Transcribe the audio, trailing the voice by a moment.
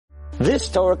This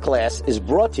Torah class is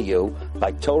brought to you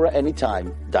by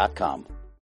TorahAnytime.com.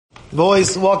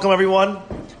 Boys, welcome everyone.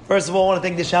 First of all, I want to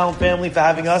thank the Shalom family for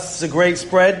having us. It's a great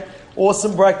spread,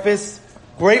 awesome breakfast,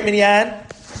 great minyan,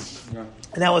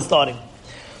 and now we're starting.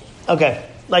 Okay,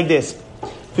 like this. A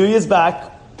few years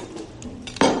back,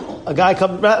 a guy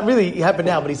really it happened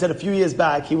now, but he said a few years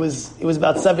back, he was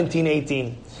about 17,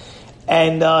 18.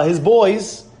 And his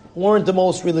boys weren't the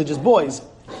most religious boys.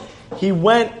 He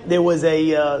went, there was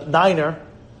a diner,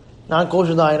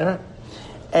 non-kosher diner,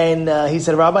 and he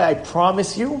said, Rabbi, I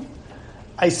promise you,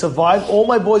 I survived. All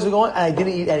my boys were going, and I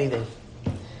didn't eat anything.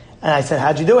 And I said,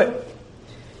 how'd you do it?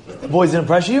 The boys didn't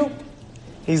pressure you?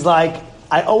 He's like,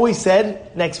 I always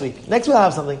said, next week. Next week I'll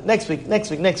have something. Next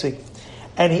week.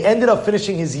 And he ended up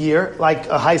finishing his year, like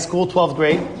a high school, 12th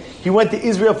grade. He went to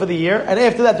Israel for the year, and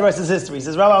after that, the rest is history. He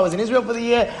says, Rabbi, I was in Israel for the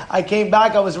year, I came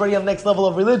back, I was already on the next level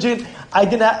of religion, I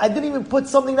didn't even put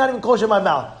something not even kosher in my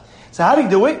mouth. So how did he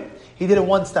do it? He did it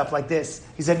one step like this.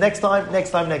 He said, next time.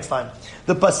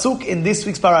 The pasuk in this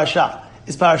week's parasha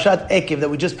is Parashat Ekev that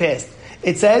we just passed.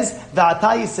 It says, V'ata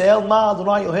Yisrael ma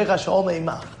Adonai Elohecha she'ol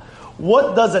me'imach.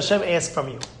 What does Hashem ask from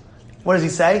you? What does he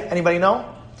say? Anybody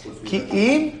know?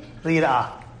 Ki'im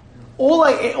lira'ah.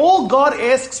 All God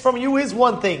asks from you is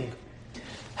one thing.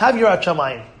 Have Yirat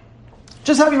Shamayim.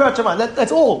 Just have Yirat Shamayim.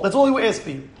 That's all. That's all he will ask for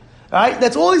you. Alright?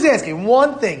 That's all he's asking.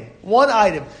 One thing. One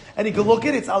item. And you can look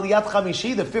at it. It's Aliyat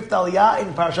Chamishi, the fifth Aliyah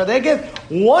in Parashat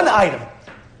Ekev. One item.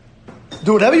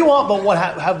 Do whatever you want, but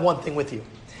have one thing with you.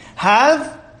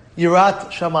 Have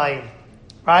Yirat Shamayim.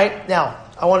 Right? Now,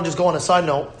 I want to just go on a side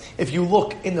note. If you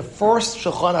look in the first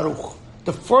Shulchan Aruch,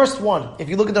 the first one, if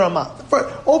you look at the Ramah,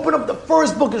 open up the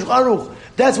first book of Shulchan Aruch.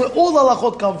 That's where all the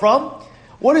halachot come from.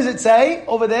 What does it say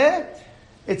over there?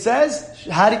 It says,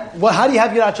 how do you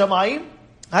have Yirat Shamayim?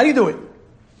 How do you do it?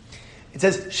 It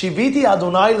says, Shiviti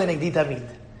Adonai lenegdi tamid.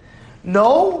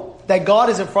 Know that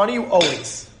God is in front of you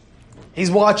always.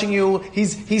 He's watching you.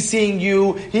 He's seeing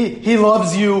you. He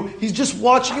loves you. He's just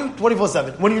watching you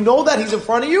 24/7. When you know that He's in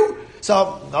front of you,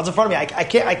 so God's in front of me. I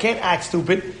can't act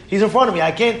stupid. He's in front of me.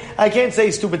 I can't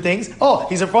say stupid things. Oh,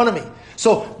 He's in front of me.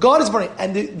 So God is in front of me.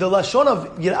 And the lashon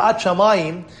of Yirat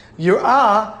Shamayim,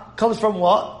 Yirah comes from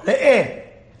what? Re'eh,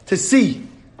 to see.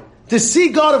 To see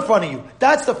God in front of you.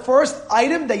 That's the first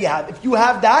item that you have. If you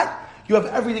have that, you have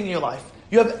everything in your life.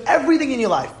 You have everything in your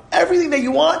life. Everything that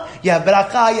you want. You have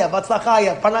berakah, you have atzlachah, you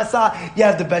have parnasah, you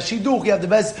have the best shidduch, you have the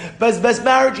best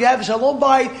marriage, you have shalom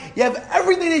bayit, you have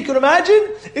everything that you could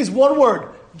imagine is one word.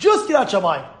 Just Yirat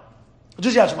Shamayim.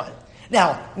 Just Yirat Shamayim.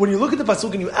 Now, when you look at the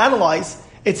pasuk and you analyze,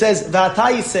 it says,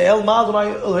 V'ata Yisrael, ma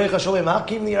Adonai Elohecha she'ol me'imach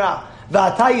kim lira'ah.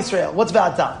 V'ata Yisrael. What's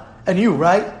V'ata? And you,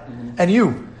 right? Mm-hmm. And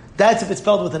you. That's if it's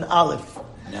spelled with an aleph.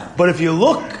 No. But if you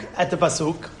look at the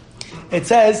pasuk, it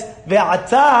says,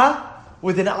 V'ata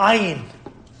with an ayin.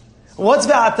 What's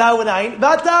V'ata with an ayin?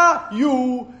 V'ata,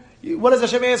 you. What does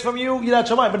Hashem ask from you? Yirat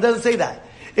Shamayim. But it doesn't say that.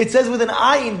 It says with an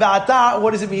ayin, V'ata,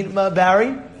 what does it mean,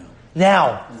 Barry?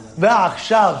 Now.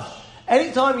 V'achshav.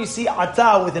 Anytime you see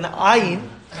ata with an ayin,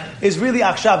 is really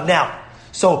achshav, now.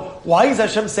 So, why is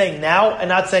Hashem saying now and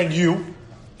not saying you?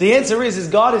 The answer is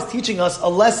God is teaching us a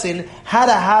lesson how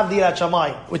to have the Yirat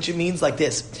Shamayim, which it means like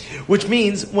this. Which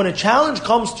means when a challenge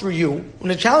comes through you,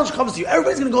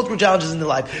 everybody's going to go through challenges in their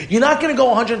life. You're not going to go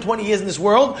 120 years in this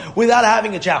world without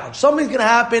having a challenge. Something's going to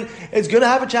happen, it's going to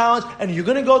have a challenge, and you're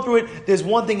going to go through it. There's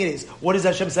one thing it is. What is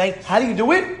Hashem saying? How do you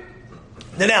do it?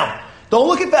 Now. Don't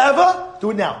look at forever, do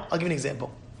it now. I'll give you an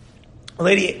example. A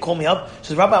lady called me up, she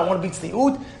says, Rabbi, I want to be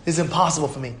tzniut. This is impossible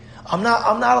for me. I'm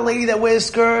not a lady that wears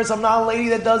skirts. I'm not a lady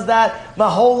that does that. My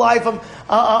whole life,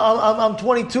 I'm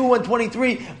 22 and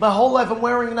 23. My whole life I'm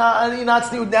wearing not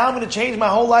tzniut. Now I'm going to change my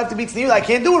whole life to be tzniut. I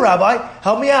can't do it, Rabbi.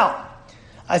 Help me out.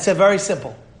 I said, very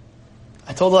simple.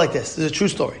 I told her like this. This is a true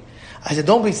story. I said,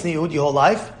 don't be tzniut your whole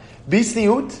life. Be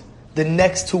tzniut the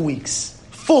next 2 weeks.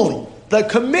 Fully.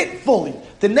 Commit fully.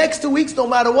 The next 2 weeks, no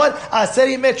matter what,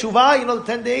 Aseri Yemei Teshuvah, the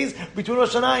 10 days between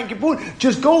Rosh Hashanah and Kippur,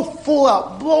 just go full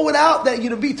out. Blow it out that you're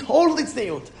going to be totally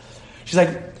tzniut. She's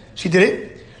like, she did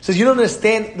it. She says, you don't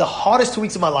understand the hardest 2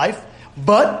 weeks of my life,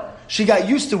 but she got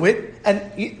used to it, and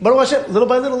little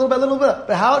by little.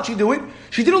 But how did she do it?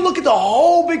 She didn't look at the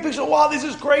whole big picture. Wow, this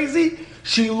is crazy.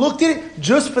 She looked at it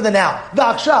just for the now.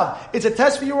 V'achshav. It's a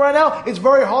test for you right now. It's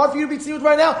very hard for you to be tzniut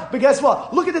right now. But guess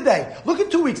what? Look at the day. Look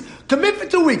at 2 weeks. Commit for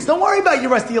 2 weeks. Don't worry about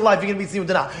your rest of your life. You're going to be tzniut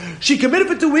now. She committed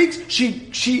for 2 weeks.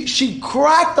 She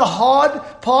cracked the hard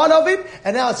part of it,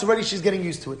 and now it's already she's getting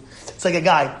used to it. It's like a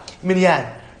guy, minyan.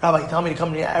 Rabbi, you tell me to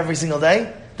come here every single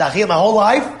day. My whole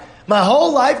life. My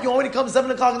whole life, you want me to come 7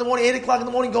 o'clock in the morning, 8 o'clock in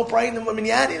the morning, go pray in the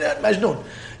minyan.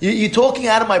 You're talking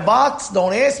out of my box.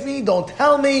 Don't ask me. Don't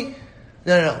tell me.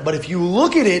 No. But if you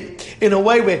look at it in a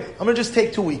way where, I'm going to just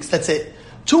take 2 weeks, that's it.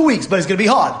 2 weeks, but it's going to be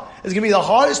hard. It's going to be the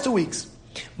hardest 2 weeks.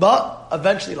 But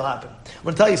eventually it'll happen. I'm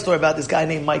going to tell you a story about this guy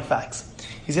named Mike Fax.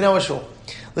 He's in our shul.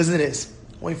 Listen to this.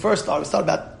 When we first started, we started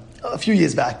about a few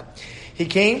years back. He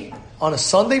came on a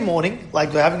Sunday morning,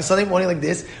 like we're having a Sunday morning like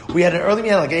this. We had an early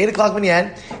minyan, like 8 o'clock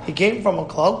minyan. He came from a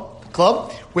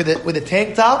club with a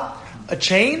tank top, a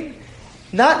chain,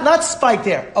 not spiked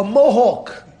hair, a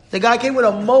mohawk. The guy came with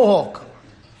a mohawk.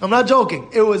 I'm not joking.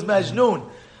 It was Majnun.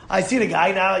 I see the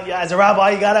guy now. As a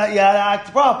rabbi, you gotta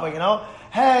act proper, you know.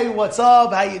 Hey, what's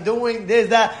up? How you doing? This,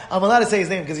 that. I'm allowed to say his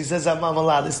name because he says I'm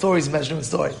allowed. This story is Majnun's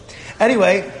story.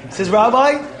 Anyway, he says,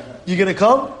 Rabbi, you're gonna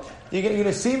come. You're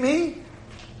gonna see me.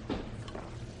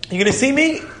 You're gonna see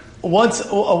me once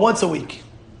a week.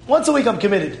 Once a week, I'm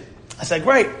committed. I said,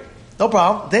 great, no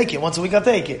problem. Take it. Once a week, I'll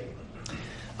take it.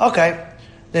 Okay.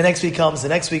 The next week comes. The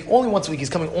next week, only once a week. He's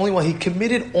coming only one. He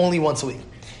committed only once a week.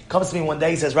 He comes to me one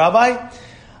day. He says, Rabbi,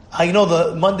 you know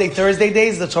the Monday, Thursday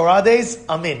days, the Torah days?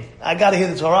 I'm in. I got to hear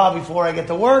the Torah before I get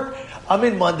to work. I'm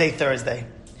in Monday, Thursday.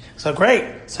 So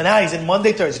great. So now he's in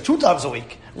Monday, Thursday, 2 times a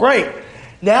week. Great.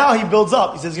 Now he builds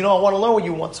up. He says, I want to learn with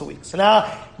you once a week. So now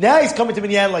he's coming to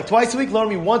Minyan like twice a week, learn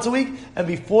me once a week. And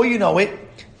before you know it,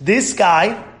 this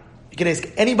guy, you can ask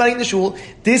anybody in the shul,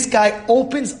 this guy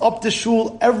opens up the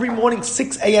shul every morning,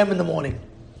 6 a.m. in the morning.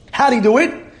 How did he do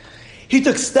it? He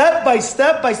took step by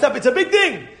step by step. It's a big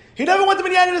thing. He never went to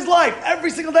Minyan in his life. Every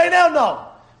single day now, no.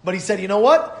 But he said, you know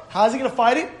what? How's he going to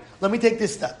fight it? Let me take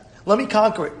this step. Let me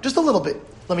conquer it. Just a little bit.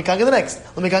 Let me conquer the next.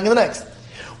 Let me conquer the next.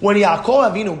 When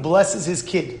Yaakov Avinu blesses his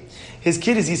kid is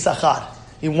Yisachar.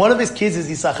 One of his kids is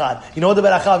Yisachar. You know what the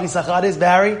Beracha of Yisachar is,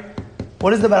 Barry?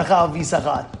 What is the Beracha of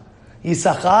Yisachar?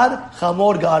 Yisachar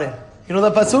Chamor Garim. You know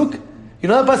that pasuk? You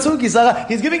know that pasuk? Yisachar.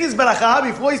 He's giving his Beracha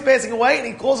before he's passing away, and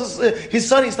he calls his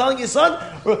son, he's telling his son,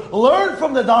 learn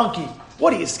from the donkey.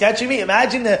 What are you, sketching me?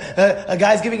 Imagine a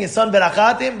guy's giving his son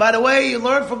Berachat to him. By the way, you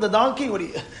learn from the donkey? What are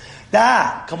you?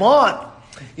 Come on.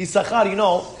 Yisachar, you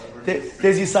know,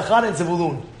 there's Yisachar and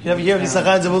Zebulun. You ever hear of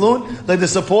Yisachar and Zebulun? Like the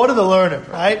supporter, the learner,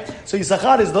 right? So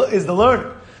Yisachar is the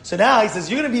learner. So now he says,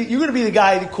 you're gonna be the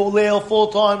guy that kollel full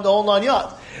time, the whole 9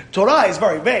 yards. Torah is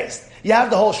very vast. You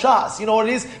have the whole Shas. You know what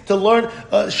it is to learn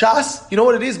Shas? You know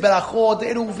what it is? Berachot,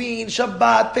 Eruvin,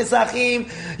 Shabbat, Pesachim,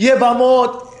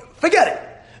 Yebamot. Forget it.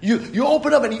 You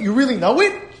open up and you really know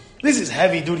it. This is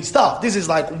heavy duty stuff. This is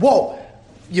like, whoa,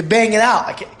 you bang it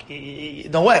out.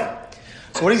 No way.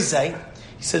 So what does he say?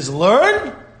 He says,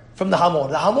 learn from the Hamor.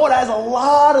 The Hamor has a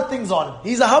lot of things on him.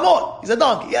 He's a Hamor. He's a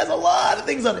donkey. He has a lot of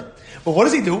things on him. But what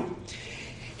does he do?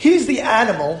 He's the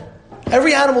animal.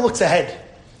 Every animal looks ahead.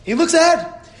 He looks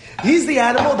ahead. He's the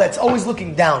animal that's always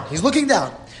looking down. He's looking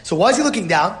down. So why is he looking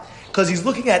down? Because he's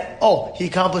looking at, he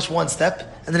accomplished one step,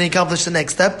 and then he accomplished the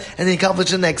next step, and then he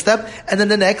accomplished the next step, and then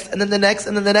the next, and then the next,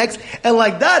 and then the next. And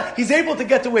like that, he's able to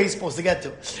get to where he's supposed to get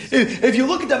to. If you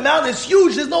look at the mountain, it's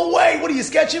huge, there's no way. What are you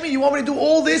sketching me? You want me to do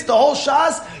all this, the whole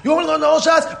Shas? You want me to learn the whole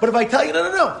Shas? But if I tell you,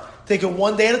 no. Take it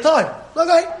one day at a time.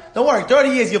 Okay, don't worry. 30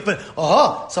 years, you'll put,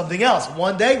 something else.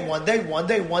 One day,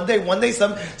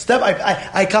 some step.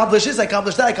 I accomplish this, I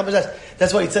accomplish that, I accomplish that.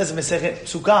 That's why it says in Masechet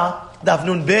Sukkah, Daf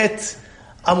Nun Bet,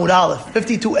 Amud Aleph,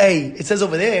 52a. It says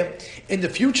over there, in the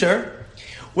future,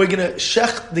 we're going to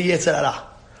shech the Yetzer Hara.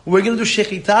 We're going to do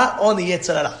shechita on the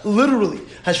Yetzer Hara. Literally.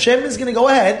 Hashem is going to go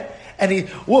ahead, and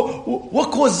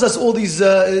what causes us all these,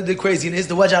 the craziness,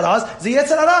 the wajaras? The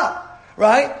Yetzer Hara.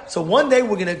 Right? So one day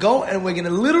we're going to go and we're going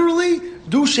to literally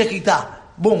do shechita.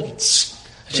 Boom.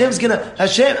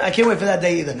 Hashem, I can't wait for that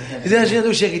day either. He's going to do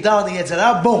shechita on the Yetzer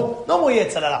Hara. Boom. No more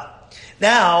Yetzer Hara.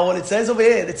 Now, what it says over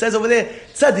here,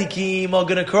 tzaddikim are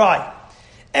going to cry.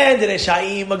 And the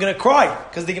reshaim are going to cry.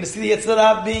 Because they're going to see the Yetzer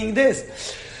Hara being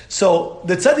this. So,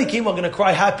 the tzaddikim are going to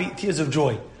cry happy, tears of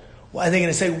joy. And they're going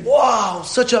to say, wow,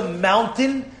 such a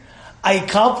mountain. I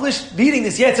accomplished beating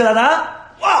this Yetzer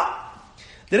Hara. Wow.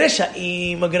 The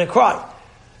reshaim are going to cry.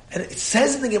 And it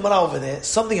says in the Gemara over there,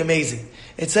 something amazing.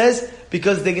 It says,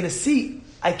 because they're going to see,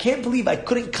 I can't believe I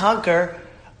couldn't conquer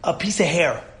a piece of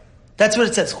hair. That's what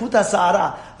it says. Chuta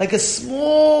sa'ara. Like a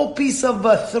small piece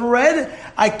of thread,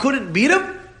 I couldn't beat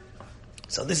him.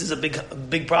 So this is a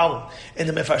big problem. In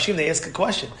the Mefarshim, they ask a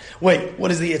question. Wait,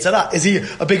 what is the Yetzer Hara? Is he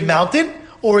a big mountain?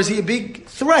 Or is he a big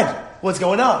thread? What's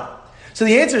going on? So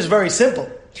the answer is very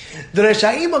simple. The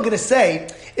Reshaim are going to say,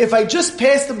 if I just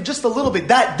passed him just a little bit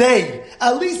that day,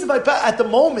 at least at the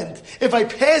moment, if I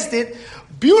passed it,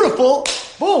 beautiful,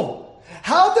 boom.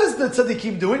 How does the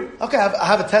tzaddikim do it? Okay, I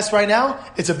have a test right now.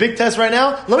 It's a big test right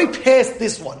now. Let me pass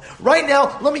this one. Right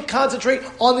now, let me concentrate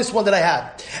on this one that I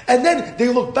have. And then they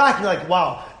look back and they're like,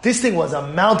 wow, this thing was a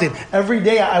mountain. Every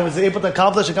day I was able to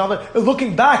accomplish.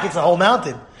 Looking back, it's a whole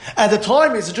mountain. At the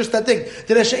time, it's just that thing.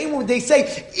 The Rashaim, they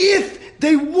say, if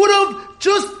they would have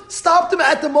just stopped them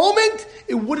at the moment,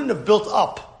 it wouldn't have built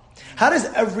up. How does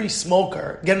every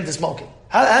smoker get into smoking?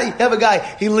 How you have a guy,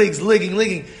 he ligging.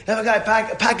 You have a guy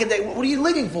pack a day. What are you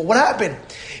ligging for? What happened?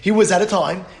 He was at a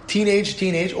time,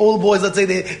 teenage, all the boys, let's say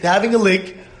they're having a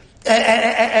lig.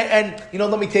 And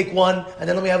let me take one, and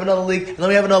then let me have another lig, and let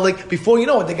me have another lig. Before you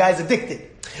know it, the guy's addicted.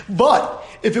 But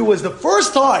if it was the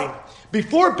first time,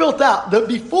 before it built out,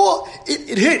 before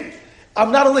it hit,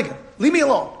 I'm not a ligger. Leave me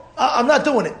alone. I'm not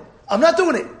doing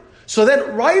it. So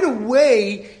then right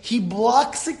away, he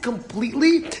blocks it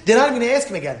completely. They're not even going to ask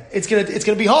him again. It's going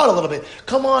to be hard a little bit.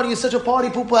 Come on, you're such a party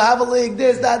pooper, have a lig,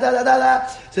 this,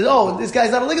 that. Says, oh, this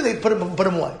guy's not a ligger, they put him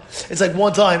away. It's like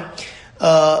one time,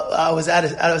 I was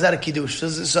at a kiddush.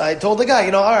 So I told the guy,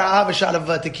 all right, I'll have a shot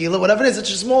of tequila, whatever it is. It's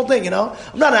just a small thing, I'm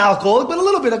not an alcoholic, but a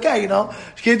little bit, okay,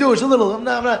 kiddush, a little. I'm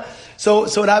not. So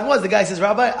what happened was, the guy says,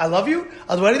 Rabbi, I love you,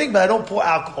 I'll do anything, but I don't pour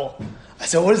alcohol. I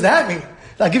said, what does that mean?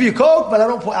 I'll give you Coke, but I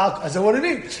don't pour alcohol. I said, what do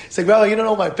you mean? He said, Rabbi, you don't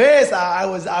know my past. I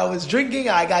was drinking,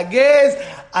 I got gas.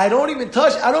 I don't even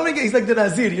touch, he's like the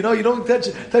Nazir, you don't touch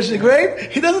the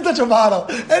grape. He doesn't touch a bottle.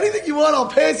 Anything you want, I'll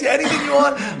pass you. Anything you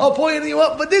want, I'll pour anything you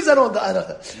want. But this, I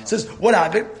don't. He says, what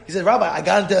happened? He said, Rabbi, I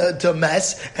got into a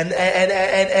mess, and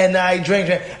I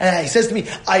drank, and he says to me,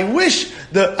 I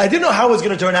didn't know how it was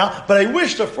going to turn out, but I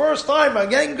wish the first time I'm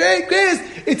getting great gas,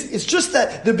 it's just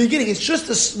that, the beginning, it's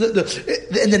just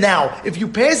in the now. If you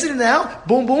pass it in the now,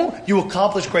 boom, boom, you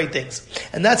accomplish great things.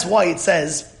 And that's why it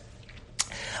says,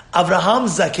 Avraham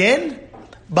Zaken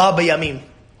Baba Yamim.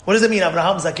 What does it mean,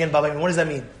 Avraham Zaken Baba Yamim? What does that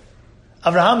mean?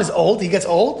 Avraham is old, he gets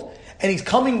old, and he's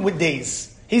coming with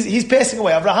days. He's passing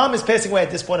away. Avraham is passing away at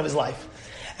this point of his life.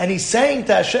 And he's saying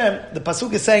to Hashem, the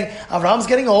Pasuk is saying, Avraham's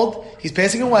getting old, he's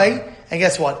passing away, and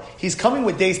guess what? He's coming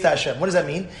with days to Hashem. What does that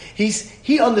mean?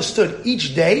 He understood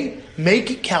each day,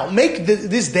 make it count. Make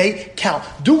this day count.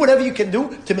 Do whatever you can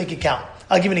do to make it count.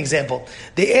 I'll give you an example.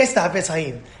 They asked the Hafetz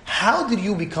Haim, how did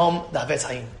you become the Hafetz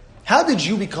Haim? How did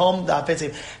you become the Hafetz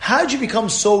Haim? How did you become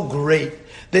so great?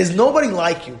 There's nobody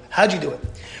like you. How'd you do it?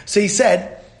 So he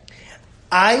said,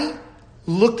 I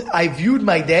viewed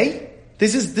my day.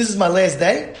 This is my last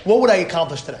day. What would I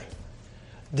accomplish today?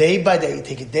 Day by day.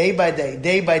 Take it day by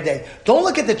day. Don't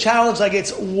look at the challenge like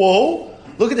it's, whoa.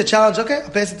 Look at the challenge. Okay, I'll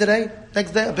pass it today.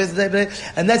 Next day, I'll pass it today.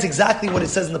 And that's exactly what it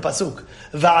says in the Pasuk.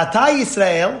 Va'ata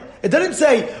Yisrael. It doesn't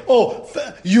say,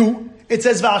 you. It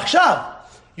says, Va'achshav.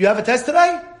 You have a test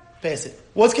today? Pass it.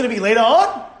 What's going to be later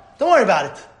on? Don't worry about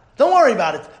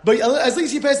it. But at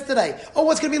least you pass it today. Oh,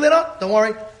 what's going to be later on? Don't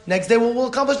worry. Next day we'll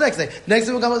accomplish next day. Next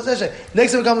day we'll accomplish next day.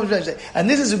 Next day we'll accomplish next day. And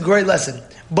this is a great lesson.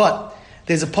 But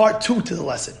there's a part 2 to the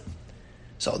lesson.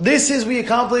 So this is we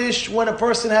accomplish when a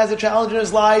person has a challenge in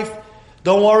his life.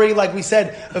 Don't worry, like we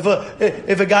said,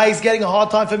 if a guy is getting a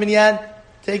hard time for minyan,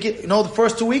 take it. The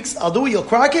first 2 weeks, I'll do it. You'll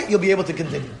crack it. You'll be able to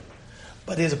continue.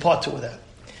 But there's a part 2 of that.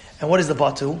 And what is the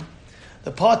part 2?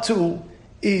 The part 2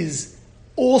 is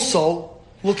also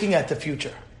looking at the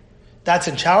future. That's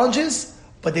in challenges,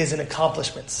 but there's in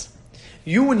accomplishments.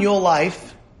 You in your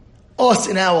life, us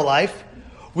in our life,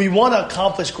 we want to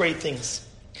accomplish great things.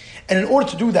 And in order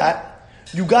to do that,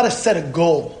 you got to set a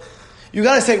goal. You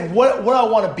got to say, what I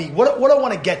want to be, what I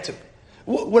want to get to.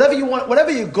 Whatever you want,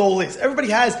 whatever your goal is. Everybody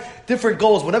has different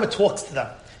goals, whatever talks to them.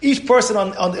 Each person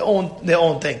on their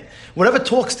own thing. Whatever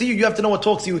talks to you, you have to know what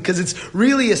talks to you, because it's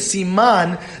really a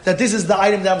siman that this is the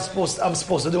item that I'm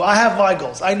supposed to do. I have my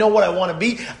goals. I know what I want to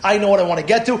be. I know what I want to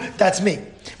get to. That's me.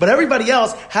 But everybody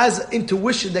else has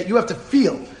intuition that you have to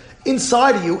feel.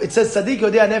 Inside of you, it says, Tzaddik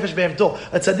yodea nefesh behemto.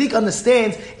 A tzaddik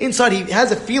understands, inside he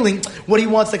has a feeling what he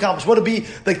wants to accomplish. What to be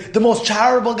like the most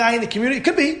charitable guy in the community?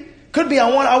 Could be,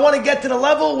 I want to get to the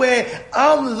level where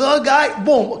I'm the guy,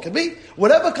 boom, it could be.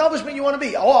 Whatever accomplishment you want to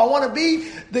be. Oh, I want to be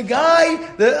the guy,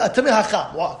 the Tamil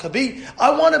Hakam. Well, it could be,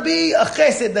 I want to be a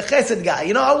chesed, the chesed guy.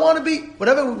 I want to be,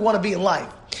 whatever we want to be in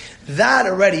life. That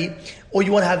already, or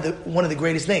you want to have one of the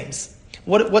greatest names.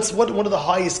 What are the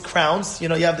highest crowns? You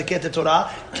have the Keter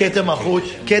Torah, Keter Malchut,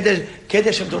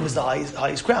 Keter Shem Tov is the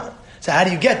highest crown. So how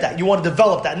do you get that? You want to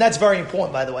develop that. And that's very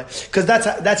important, by the way, because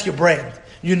that's your brand.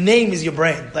 Your name is your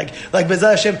brand. Like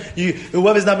B'ezrat Hashem,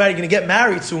 whoever's not married, going to get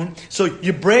married soon. So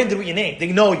you're branded with your name.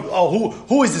 They know you. Oh,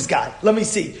 who is this guy? Let me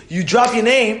see. You drop your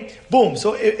name, boom.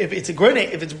 So if it's a great name,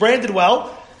 if it's branded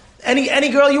well, any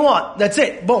girl you want, that's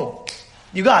it. Boom.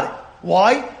 You got it.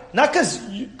 Why? Not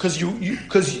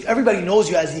because everybody knows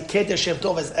you as Yeketa Shem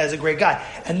Tov, as a great guy.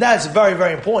 And that's very,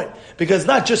 very important. Because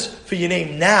not just for your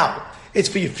name now, it's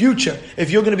for your future.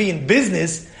 If you're going to be in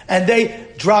business and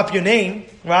they drop your name,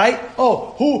 right?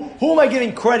 Oh, who am I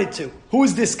giving credit to? Who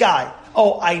is this guy?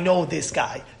 Oh, I know this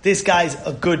guy. This guy's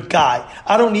a good guy.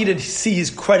 I don't need to see his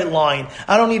credit line.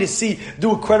 I don't need to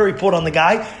do a credit report on the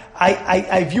guy.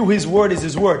 I view his word as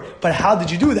his word. But how did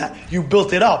you do that? You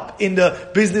built it up in the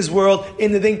business world,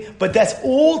 in the thing. But that's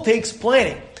all takes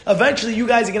planning. Eventually, you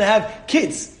guys are going to have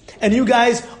kids. And you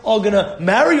guys are going to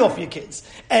marry off your kids.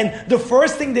 And the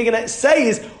first thing they're going to say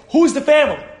is, who's the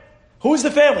family? Who's the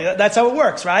family? That's how it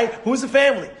works, right? Who's the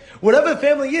family? Whatever the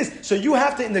family is. So you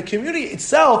have to, in the community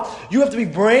itself, you have to be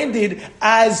branded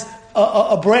as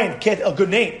a brand, get a good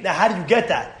name. Now, how do you get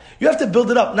that? You have to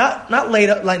build it up, not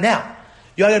later, like now.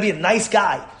 You got to be a nice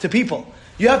guy to people.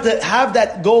 You have to have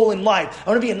that goal in life. I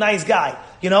want to be a nice guy.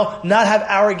 Not have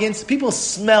arrogance. People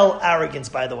smell arrogance,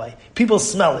 by the way. People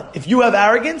smell it. If you have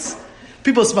arrogance,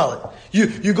 people smell it.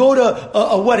 You go to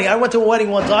a wedding. I went to a wedding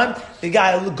one time. The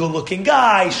guy, a good-looking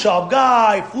guy, sharp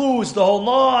guy, flus, the whole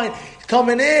nine,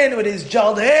 coming in with his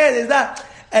gelled hair, there's that.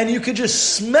 And you could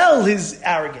just smell his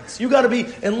arrogance. You got to be,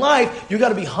 in life, you got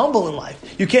to be humble in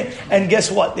life. You can't, and guess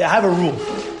what? I have a rule.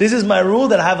 This is my rule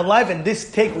that I have in life, and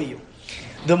this take with you.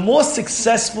 The more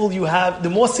successful you have, the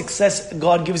more success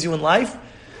God gives you in life,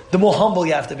 the more humble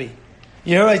you have to be.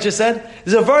 You hear what I just said?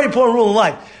 This is a very important rule in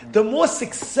life. The more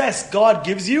success God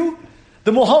gives you,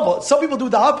 the more humble. Some people do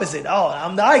the opposite. Oh,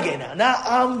 I'm the I-gay now. Now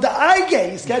I'm the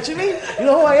I-gay. You catching me? You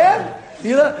know who I am?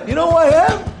 You know who I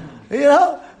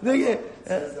am?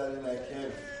 Says that in that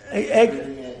kid,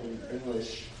 reading it in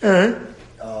English, there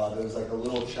was like a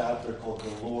little chapter called The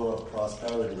Lure of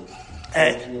Prosperity,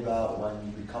 talking about when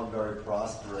you become very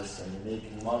prosperous and you're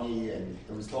making money, and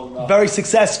it was talking about very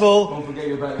successful. Don't forget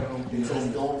your back home. It says,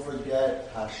 don't forget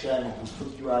Hashem who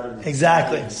took you out of the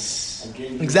exactly and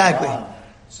gave you exactly. God.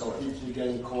 So if you're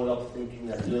getting caught up thinking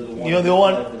that you're the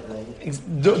one,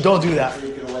 don't do that.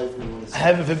 Take it away from you.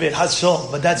 Heaven forbid,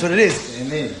 Hashem, but that's what it is.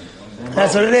 Amen.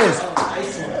 That's what it is.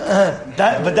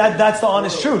 That's the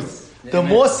honest truth. The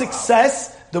more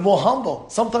success, the more humble.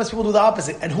 Sometimes people do the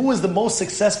opposite. And who is the most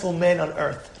successful man on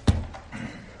earth?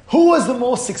 Who was the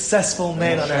most successful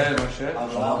man on earth?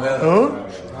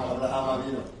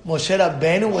 Moshe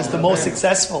Rabbeinu was the most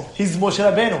successful. He's Moshe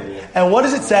Rabbeinu. And what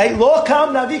does it say? Lo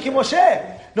kam navi ki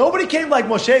Moshe. Nobody came like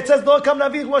Moshe. It says Lo kam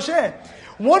navi ki Moshe.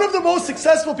 One of the most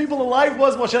successful people in life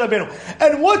was Moshe Rabbeinu.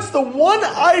 And what's the one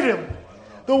item?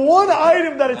 The one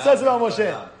item that it says about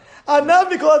Moshe. Anav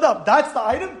Mikol Adam. That's the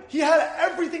item. He had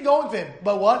everything going for him.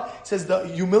 But what? It says the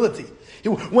humility.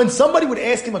 When somebody would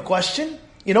ask him a question,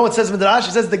 you know what it says in Midrash?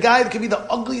 It says the guy that could be the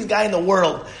ugliest guy in the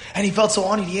world. And he felt so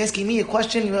honored. He's asking me a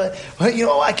question.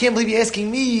 I can't believe you're asking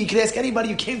me. You could ask anybody.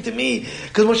 You came to me.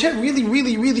 Because Moshe really,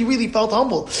 really, really, really felt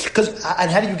humble.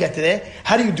 And how do you get to there?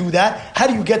 How do you do that? How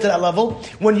do you get to that level?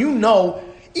 When you know,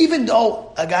 even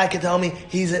though a guy can tell me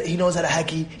he knows how to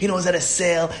hacky, he knows how to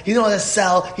sell, he knows how to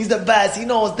sell, he's the best, he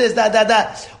knows this,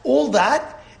 that. All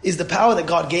that is the power that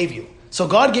God gave you. So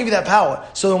God gave you that power.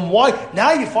 So then why?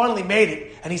 Now you finally made it.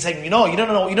 And he's saying, you don't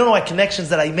know my connections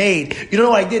that I made. You don't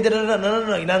know what I did.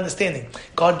 No, you're not understanding.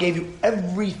 God gave you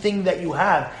everything that you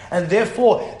have. And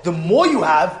therefore, the more you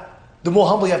have, the more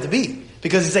humble you have to be.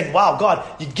 Because he's saying, wow, God,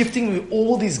 you're gifting me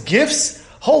all these gifts?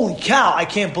 Holy cow, I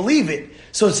can't believe it.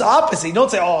 So it's the opposite. You don't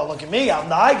say, oh, look at me, I'm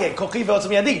the I-gay.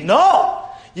 No!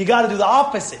 You got to do the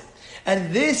opposite.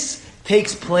 And this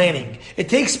takes planning. It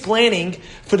takes planning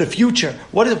for the future.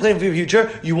 What is the planning for the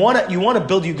future? You want to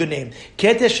build you a good name.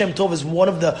 Keter Shem Tov is one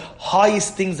of the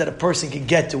highest things that a person can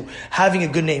get to, having a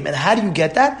good name. And how do you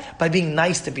get that? By being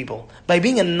nice to people. By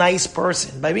being a nice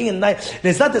person. By being a nice...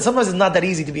 And sometimes it's not that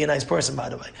easy to be a nice person, by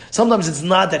the way. Sometimes it's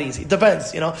not that easy. It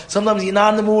depends, Sometimes you're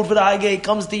not in the mood for the I-gay,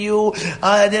 comes to you,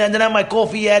 and then I have my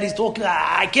coffee yet, he's talking,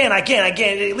 I can't.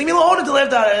 Leave me alone until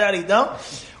after I eat, no?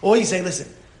 Or you say, listen,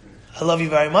 I love you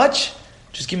very much.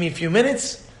 Just give me a few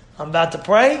minutes. I'm about to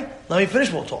pray. Let me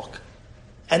finish. We'll talk.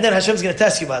 And then Hashem's going to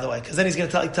test you, by the way, because then He's going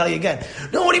to tell you again.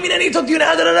 No, what do you mean I need to talk to you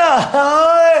now?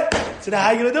 So now how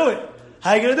are you going to do it?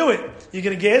 How are you going to do it? You're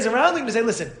going to gaze around. You're going to say,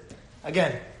 listen,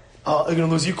 again, you're going to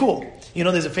lose your cool.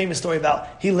 There's a famous story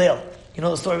about Hillel. You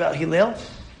know the story about Hillel?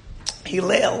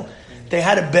 Hillel, they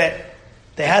had a bet.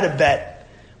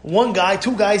 One guy,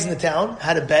 two guys in the town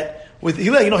had a bet with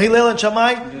Hillel, Hillel and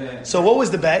Shammai? Yeah. So what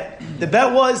was the bet? The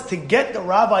bet was to get the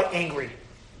rabbi angry.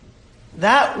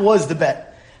 That was the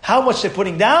bet. How much they're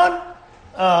putting down?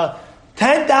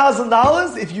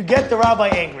 $10,000 if you get the rabbi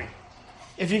angry.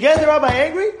 If you get the rabbi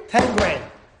angry, 10 grand.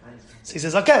 So he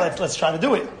says, okay, let's try to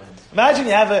do it. Imagine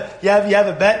you have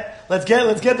a bet. Let's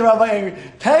get the rabbi angry.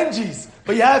 10 G's.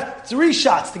 But you have 3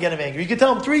 shots to get him angry. You can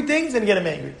tell him 3 things and get him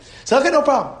angry. So okay, no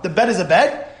problem. The bet is a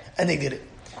bet, and they did it.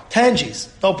 10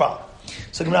 G's. No problem.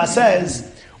 So Gemara says,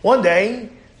 one day,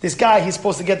 this guy, he's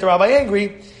supposed to get the rabbi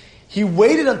angry. He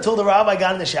waited until the rabbi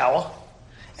got in the shower.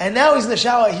 And now he's in the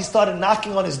shower, he started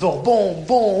knocking on his door. Boom,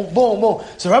 boom, boom, boom.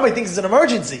 So the rabbi thinks it's an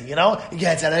emergency, He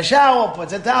gets out of the shower,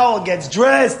 puts a towel, gets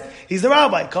dressed. He's the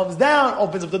rabbi. Comes down,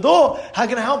 opens up the door. How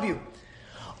can I help you?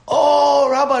 Oh,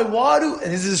 Rabbi,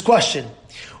 and this is his question.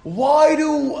 Why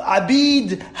do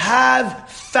Abid have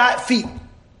fat feet? And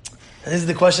this is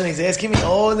the question he's asking me.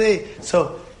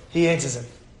 So he answers him.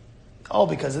 Oh,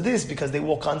 because of this, because they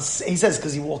walk on, he says,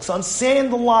 because he walks on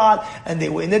sand a lot, and they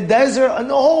were in the desert, and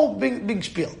the whole big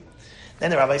spiel.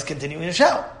 Then the rabbi's continuing to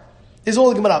shout. This is all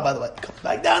the Gemara, by the way. Comes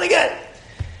back down again.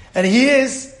 And he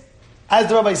is, as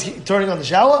the rabbi's turning on the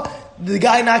shower, the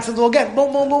guy knocks on the door again.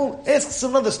 Boom, boom, boom. Asks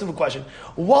another stupid question.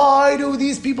 Why do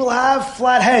these people have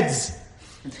flat heads?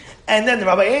 And then the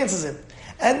rabbi answers him.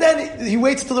 And then he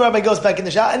waits until the rabbi goes back in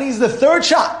the shower, and he's the third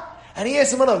shot. And he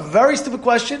asks him a very stupid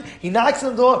question. He knocks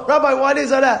on the door. Rabbi, why is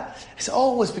that? He said,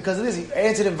 it's because of this. He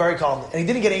answered him very calmly. And he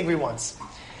didn't get angry once.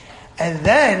 And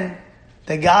then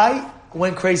the guy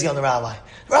went crazy on the rabbi.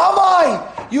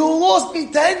 Rabbi, you lost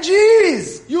me 10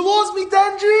 G's. You lost me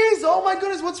 10 G's. Oh my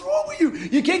goodness, what's wrong with you?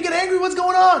 You can't get angry. What's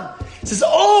going on? He says,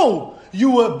 you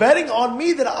were betting on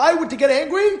me that I would to get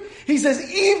angry? He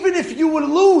says, even if you would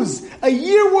lose a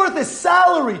year worth of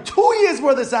salary, 2 years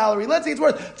worth of salary, let's say it's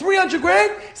worth 300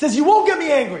 grand, he says, you won't get me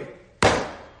angry.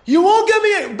 You won't get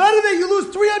me angry. Better that you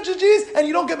lose 300 G's and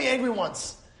you don't get me angry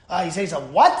once. He says,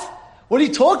 what? What are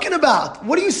you talking about?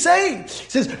 What are you saying? He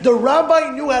says, the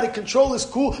rabbi knew how to control his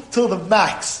cool till the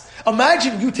max.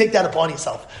 Imagine you take that upon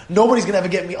yourself. Nobody's going to ever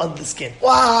get me under the skin.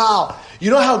 Wow. You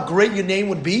know how great your name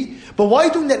would be? But why are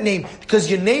you doing that name?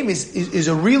 Because your name is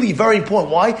a really very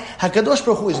important. Why? HaKadosh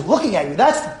Baruch Hu is looking at you.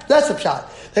 That's the shot.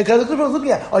 HaKadosh Baruch Hu is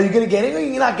looking at you. Are you going to get angry?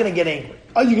 You're not going to get angry.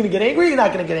 Are you going to get angry? You're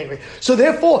not going to get angry. So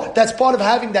therefore, that's part of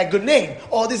having that good name.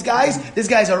 Oh, this guy's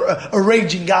a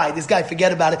raging guy. This guy,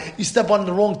 forget about it. You step on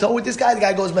the wrong toe with this guy, the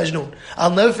guy goes Majnun.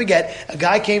 I'll never forget, a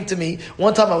guy came to me,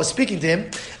 one time I was speaking to him,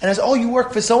 and I said, you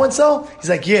work for so-and-so? He's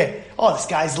like, yeah. Oh, this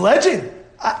guy's legend.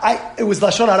 It was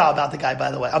Lashon Hara about the guy,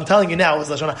 by the way. I'm telling you now, it was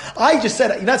Lashon Hara. I just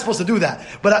said, you're not supposed to do that.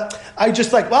 But I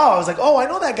just I was like, I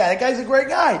know that guy. That guy's a great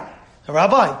guy.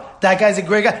 Rabbi, that guy's a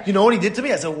great guy. You know what he did to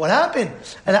me? I said, what happened?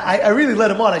 And I really let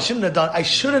him on. I shouldn't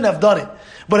have done it.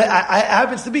 But I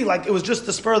happens to be like, it was just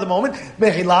the spur of the moment.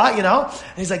 Mechila,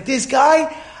 And he's like, this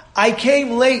guy, I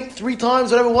came late 3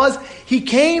 times, whatever it was. He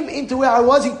came into where I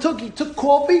was. He took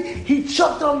coffee. He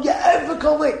chucked on, you ever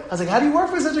come late? I was like, how do you work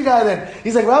for such a guy then?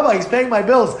 He's like, Rabbi, he's paying my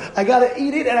bills. I got to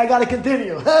eat it and I got to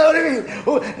continue. What do you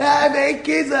mean? I have 8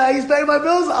 kids. He's paying my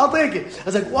bills. I'll take it. I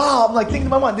was like, wow. I'm like thinking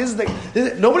to my mind,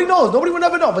 nobody knows. Nobody would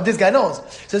never know, but this guy knows.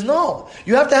 He says, no.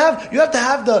 You have to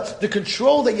have the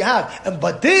control that you have.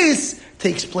 But this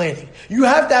takes planning. You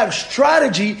have to have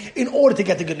strategy in order to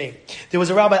get the good name. There was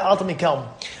a Rabbi, Alter Mikelm.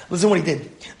 Listen what he did.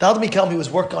 The Alter Mikelm, he was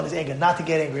working on his anger, not to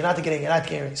get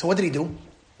angry. So what did he do?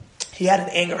 He had an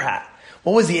anger hat.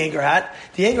 What was the anger hat?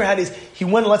 The anger hat is, he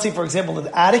went, let's say for example, to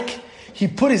the attic. He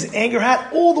put his anger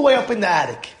hat all the way up in the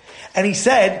attic. And he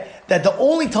said that the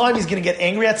only time he's going to get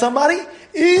angry at somebody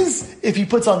is if he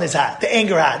puts on this hat, the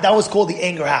anger hat. That was called the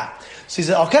anger hat. So he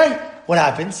said, okay, what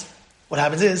happens? What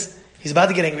happens is, he's about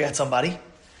to get angry at somebody.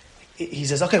 He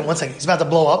says, okay, 1 second. He's about to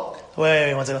blow up.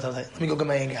 Wait, 1 second. Let me go get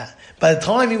my anger hat. By the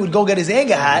time he would go get his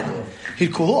anger hat,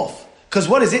 he'd cool off. Because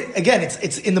what is it? Again,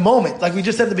 it's in the moment. Like we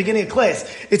just said at the beginning of class.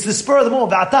 It's the spur of the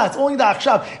moment. It's only the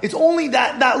achshav. It's only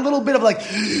that little bit of like,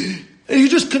 you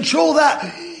just control that.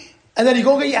 And then you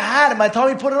go get your hat, and by the time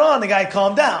you put it on, the guy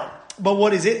calmed down. But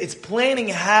what is it? It's planning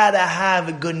how to have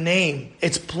a good name.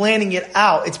 It's planning it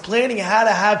out. It's planning how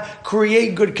to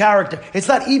create good character. It's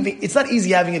not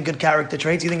easy having a good character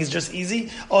traits. You think it's just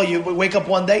easy? Oh, you wake up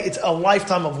one day, it's a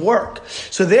lifetime of work.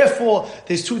 So therefore,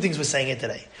 there's 2 things we're saying here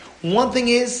today. One thing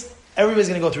is, everybody's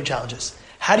going to go through challenges.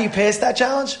 How do you pass that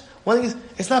challenge? One thing is,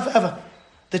 it's not forever.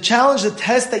 The challenge, the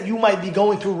test that you might be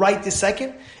going through right this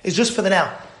second is just for the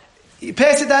now. You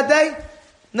pass it that day,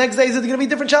 next day is going to be a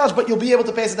different challenge, but you'll be able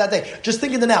to pass it that day. Just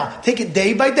think in the now. Take it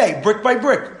day by day, brick by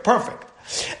brick. Perfect.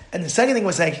 And the second thing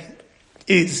we're saying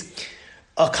is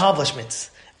accomplishments.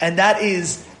 And that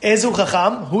is Ezu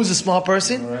Chacham, who's a smart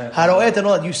person, Haroet and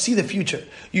all that. You see the future.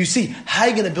 You see how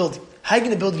you're going to build How are you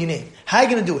going to build your name? How are you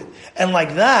going to do it? And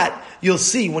like that, you'll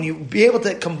see when you be able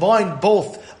to combine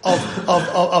both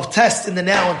of tests in the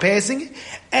now and passing it,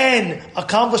 and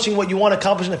accomplishing what you want to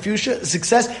accomplish in the future,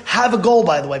 success. Have a goal,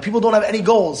 by the way. People don't have any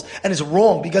goals, and it's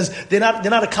wrong because they're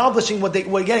not accomplishing what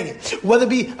we're getting it. Whether it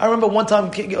be, I remember one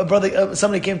time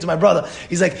somebody came to my brother.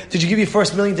 He's like, "Did you give your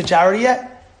first $1 million to charity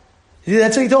yet?"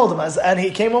 That's what he told him, and he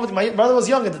came over to my brother was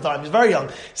young at the time. He was very young.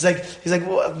 He's like,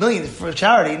 well, $1 million for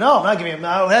charity? No, I'm not giving him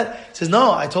that. He says,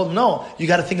 no. I told him, no. You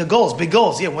got to think of goals, big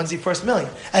goals. Yeah, when's your first $1 million?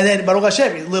 And then Baruch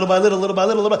Hashem, little by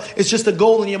little. It's just a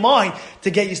goal in your mind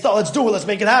to get you started. Let's do it. Let's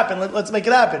make it happen. Let's make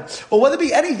it happen. Or whether it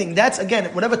be anything, that's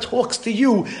again, whatever talks to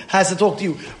you has to talk to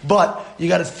you. But you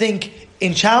got to think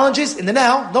in challenges, in the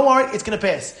now. Don't worry, it's going to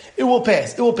pass. It will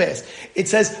pass. It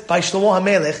says by Shlomo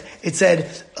HaMelech. It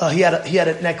said he had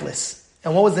a necklace.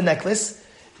 And what was the necklace?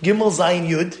 Gimel Zayin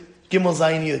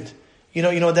Yud. You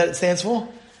know what that stands for?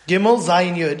 Gimel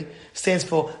Zayin Yud stands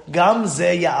for Gam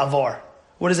Ze Ya'avor.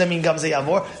 What does that mean, Gam Ze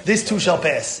Ya'avor? This too shall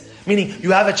pass. Meaning,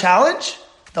 you have a challenge?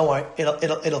 Don't worry,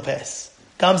 it'll pass.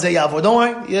 Gam Ze Ya'avor. Don't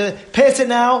worry, you pass it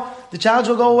now. The challenge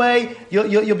will go away.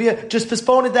 You'll be just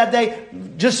postpone it that day.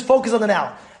 Just focus on the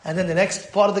now. And then the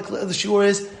next part of the shiur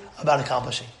is about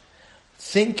accomplishing.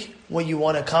 Think what you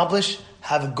want to accomplish.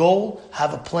 Have a goal,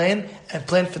 have a plan, and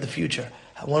plan for the future.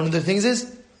 One of the things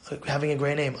is having a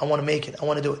great name. I want to make it. I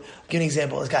want to do it. I'll give you an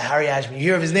example. This guy, Harry Ashman. You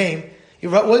hear of his name.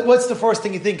 What's the first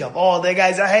thing you think of? Oh, that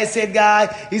guy's a Hesed guy.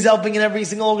 He's helping in every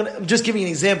single I'm just giving an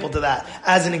example to that.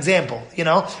 As an example,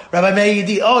 Rabbi Meir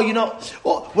Yidi.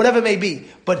 Whatever it may be.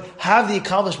 But have the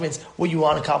accomplishments, what you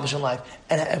want to accomplish in life,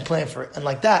 and plan for it. And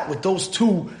like that, with those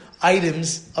two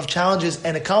items of challenges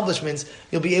and accomplishments,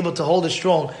 you'll be able to hold it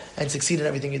strong and succeed in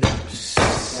everything you do.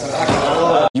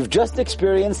 You've just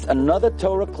experienced another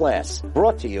Torah class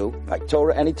brought to you by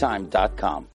TorahAnytime.com.